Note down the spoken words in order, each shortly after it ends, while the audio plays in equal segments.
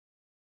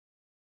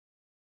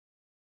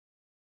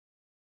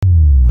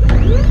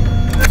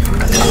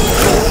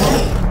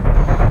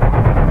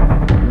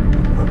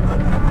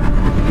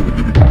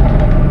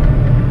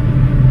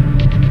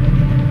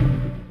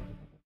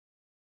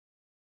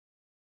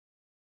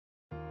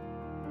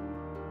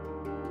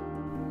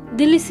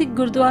दिल्ली सिख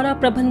गुरुद्वारा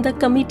प्रबंधक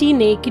कमेटी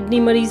ने किडनी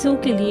मरीजों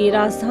के लिए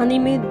राजधानी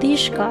में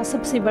देश का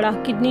सबसे बड़ा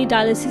किडनी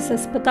डायलिसिस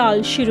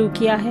अस्पताल शुरू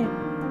किया है।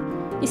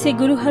 इसे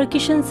गुरु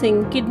Harkishan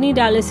Singh kidney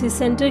dialysis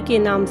centre के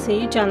नाम से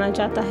जाना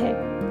जाता है।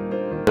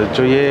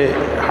 जो ये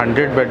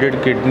 100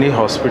 बेडेड किडनी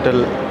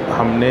हॉस्पिटल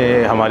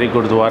हमारी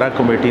गुरुद्वारा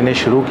कमेटी ने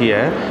शुरू किया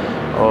है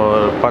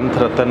और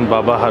पंथ रतन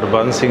बाबा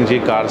हरबंस सिंह जी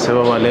कार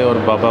सेवा वाले और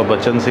बाबा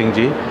बचन सिंह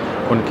जी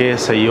उनके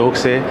सहयोग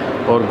से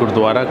और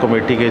गुरुद्वारा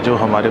कमेटी के जो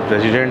हमारे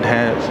प्रेसिडेंट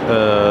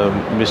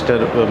हैं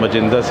mister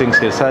Manjinder Singh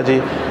Sirsa ji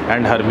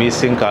and Harmeet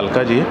Singh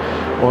कालका जी,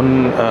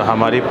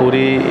 हमारी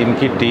पूरी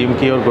इनकी टीम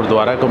की और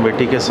गुरुद्वारा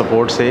कमेटी के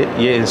सपोर्ट से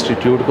ये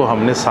इंस्टीट्यूट को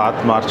हमने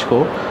 7 मार्च को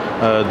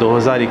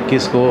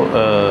 2021 को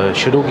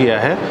शुरू किया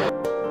है।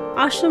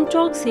 आश्रम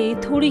चौक से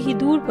थोड़ी ही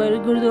दूर पर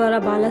गुरुद्वारा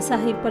बाला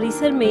साहिब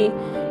परिसर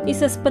में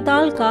इस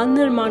अस्पताल का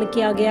निर्माण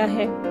किया गया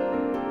है।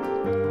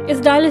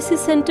 इस डायलिसिस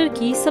सेंटर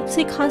की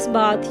सबसे खास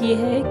बात यह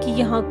है कि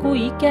यहाँ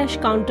कोई कैश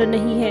काउंटर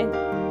नहीं है,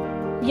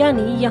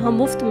 यानी यहाँ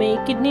मुफ्त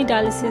में किडनी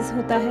डायलिसिस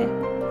होता है।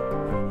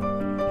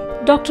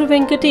 डॉक्टर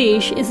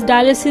वेंकटेश इस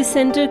डायलिसिस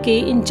सेंटर के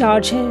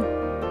इंचार्ज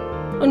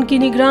हैं। उनकी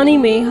निगरानी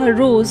में हर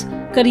रोज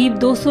करीब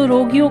 200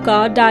 रोगियों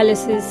का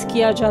डायलिसिस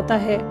किया जाता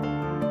है।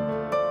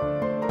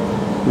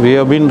 We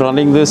have been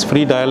running this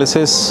free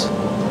dialysis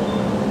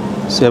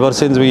ever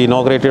since we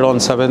inaugurated on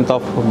 7th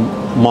of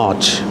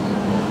March,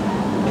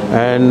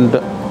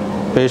 and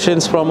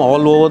patients from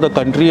all over the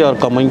country are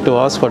coming to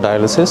us for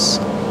dialysis.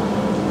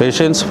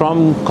 Patients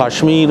from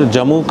Kashmir,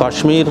 Jammu,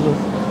 Kashmir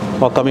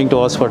are coming to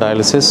us for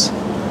dialysis.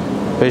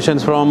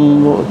 Patients from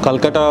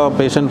Calcutta,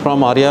 patients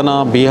from Haryana,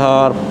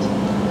 Bihar,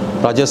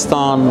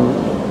 Rajasthan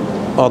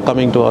are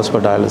coming to us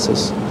for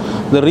dialysis.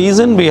 The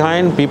reason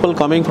behind people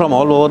coming from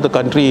all over the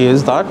country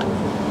is that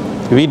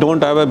we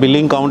don't have a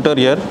billing counter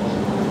here.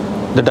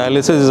 The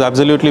dialysis is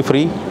absolutely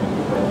free.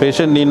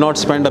 Patient need not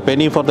spend a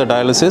penny for the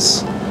dialysis.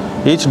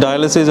 Each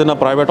dialysis in a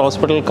private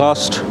hospital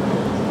costs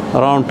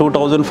around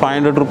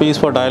 2,500 rupees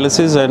for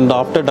dialysis, and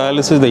after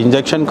dialysis the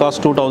injection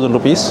costs 2,000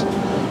 rupees.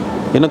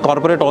 In a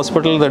corporate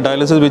hospital, the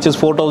dialysis, which is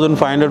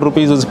 4,500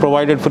 rupees, is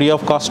provided free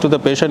of cost to the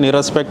patient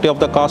irrespective of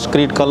the caste,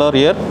 creed, color.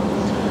 Here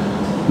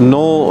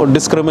no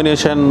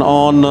discrimination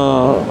on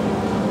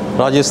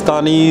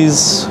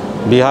Rajasthanis,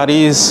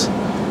 Biharis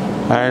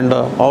and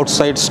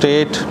outside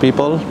state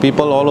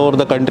people all over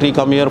the country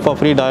come here for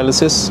free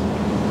dialysis.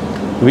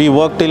 We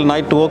work till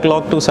night 2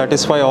 o'clock to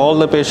satisfy all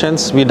the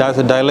patients. We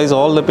dialyze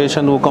all the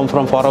patients who come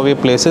from faraway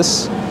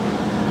places,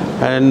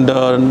 and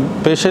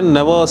patient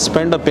never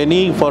spend a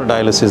penny for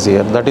dialysis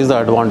here. That is the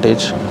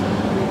advantage,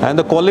 and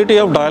the quality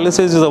of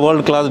dialysis is a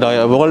world-class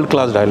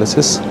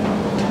dialysis.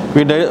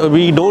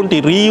 We don't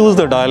reuse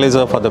the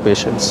dialyzer for the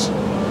patients.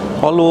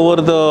 All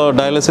over the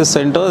dialysis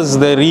centers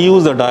they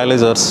reuse the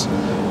dialyzers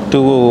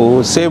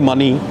to save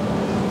money.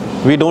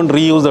 We don't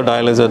reuse the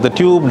dialyzer. The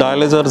tube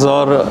dialyzers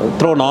are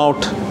thrown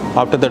out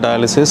after the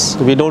dialysis.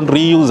 We don't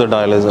reuse the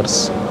dialyzers.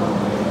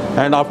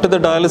 And after the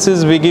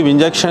dialysis we give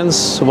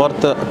injections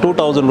worth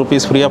 2,000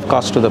 rupees free of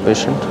cost to the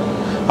patient.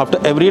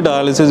 After every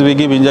dialysis we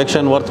give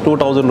injection worth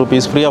 2,000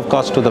 rupees free of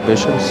cost to the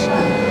patients.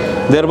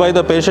 Thereby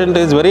the patient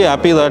is very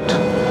happy that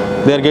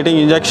they are getting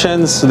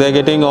injections, they are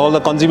getting all the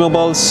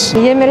consumables.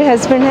 ये मेरे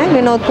husband हैं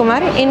विनोद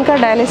कुमार, इनका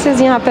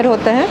dialysis यहाँ पर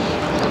होता है।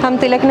 हम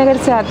तिलक नगर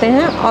से आते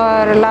हैं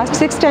और लास्ट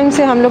 6 टाइम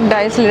से हम लोग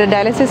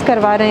डायलिसिस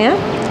करवा रहे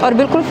हैं और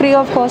बिल्कुल फ्री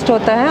ऑफ कॉस्ट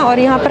होता है और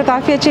यहाँ पर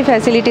काफ़ी अच्छी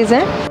फैसिलिटीज़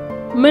हैं।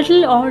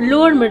 मिडिल और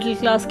लोअर मिडिल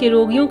क्लास के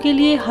रोगियों के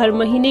लिए हर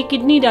महीने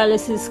किडनी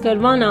डायलिसिस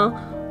करवाना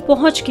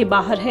पहुँच के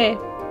बाहर है।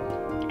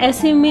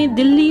 ऐसे में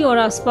दिल्ली और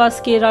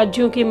आसपास के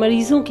राज्यों के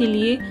मरीजों के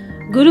लिए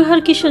गुरु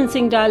हरकिशन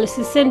सिंह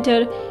डायलिसिस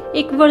सेंटर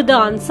एक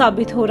वरदान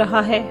साबित हो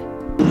रहा है।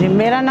 जी,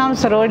 मेरा नाम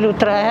सरोज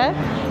लूथरा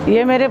है।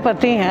 ये मेरे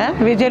पति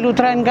हैं, विजय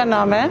लूथरा इनका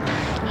नाम है।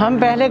 हम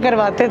पहले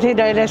करवाते थे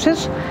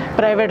डायलिसिस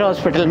प्राइवेट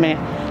हॉस्पिटल में,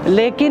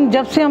 लेकिन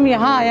जब से हम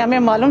यहाँ आए हमें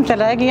मालूम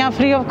चला है कि यहाँ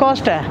फ्री ऑफ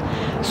कॉस्ट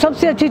है।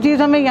 सबसे अच्छी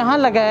चीज़ हमें यहाँ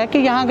लगा है कि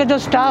यहाँ का जो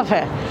स्टाफ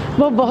है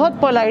वो बहुत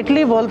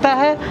पोलाइटली बोलता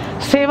है।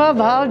 सेवा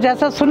भाव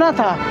जैसा सुना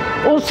था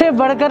उससे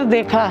बढ़कर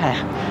देखा है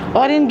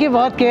और इनकी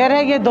बहुत केयर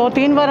है। ये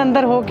 2-3 बार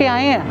अंदर होके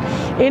आए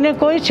हैं, इन्हें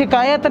कोई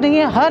शिकायत नहीं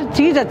है, हर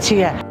चीज़ अच्छी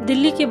है।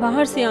 दिल्ली के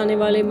बाहर से आने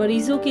वाले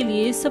मरीजों के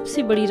लिए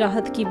सबसे बड़ी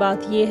राहत की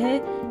बात यह है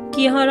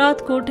कि यहाँ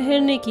रात को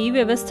ठहरने की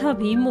व्यवस्था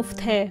भी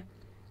मुफ्त है।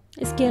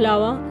 इसके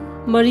अलावा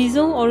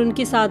मरीजों और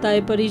उनके साथ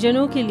आए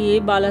परिजनों के लिए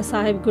बाला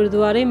साहिब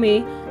गुरुद्वारे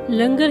में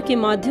लंगर के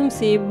माध्यम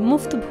से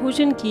मुफ्त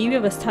भोजन की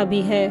व्यवस्था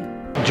भी है।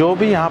 जो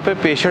भी यहाँ पे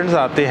पेशेंट्स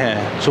आते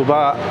हैं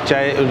सुबह,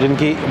 चाहे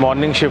जिनकी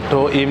मॉर्निंग शिफ्ट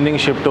हो, इवनिंग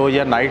शिफ्ट हो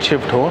या नाइट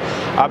शिफ्ट हो,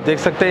 आप देख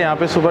सकते हैं यहाँ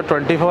पे सुबह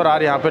 24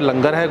 आवर यहाँ पे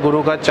लंगर है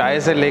गुरु का। चाय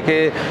से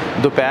लेके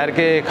दोपहर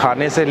के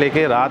खाने से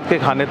लेके रात के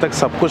खाने तक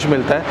सब कुछ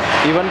मिलता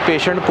है। इवन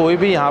पेशेंट कोई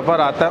भी यहाँ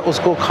पर आता है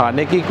उसको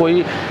खाने की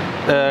कोई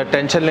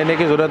टेंशन लेने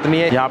की ज़रूरत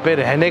नहीं है। यहाँ पे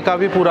रहने का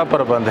भी पूरा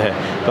प्रबंध है,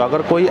 तो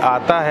अगर कोई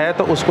आता है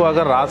तो उसको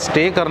अगर रात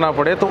स्टे करना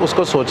पड़े तो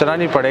उसको सोचना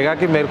नहीं पड़ेगा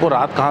कि मेरे को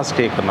रात कहाँ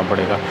स्टे करना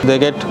पड़ेगा। They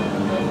get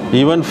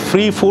even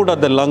free food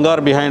at the langar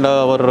behind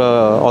our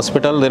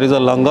hospital. There is a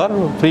langar,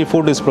 free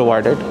food is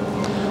provided.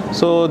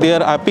 So they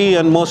are happy,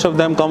 and most of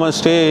them come and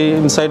stay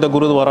inside the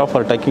Gurdwara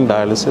for taking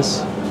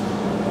dialysis.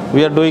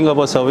 We are doing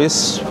our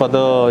service for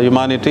the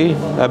humanity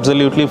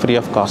absolutely free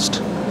of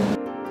cost.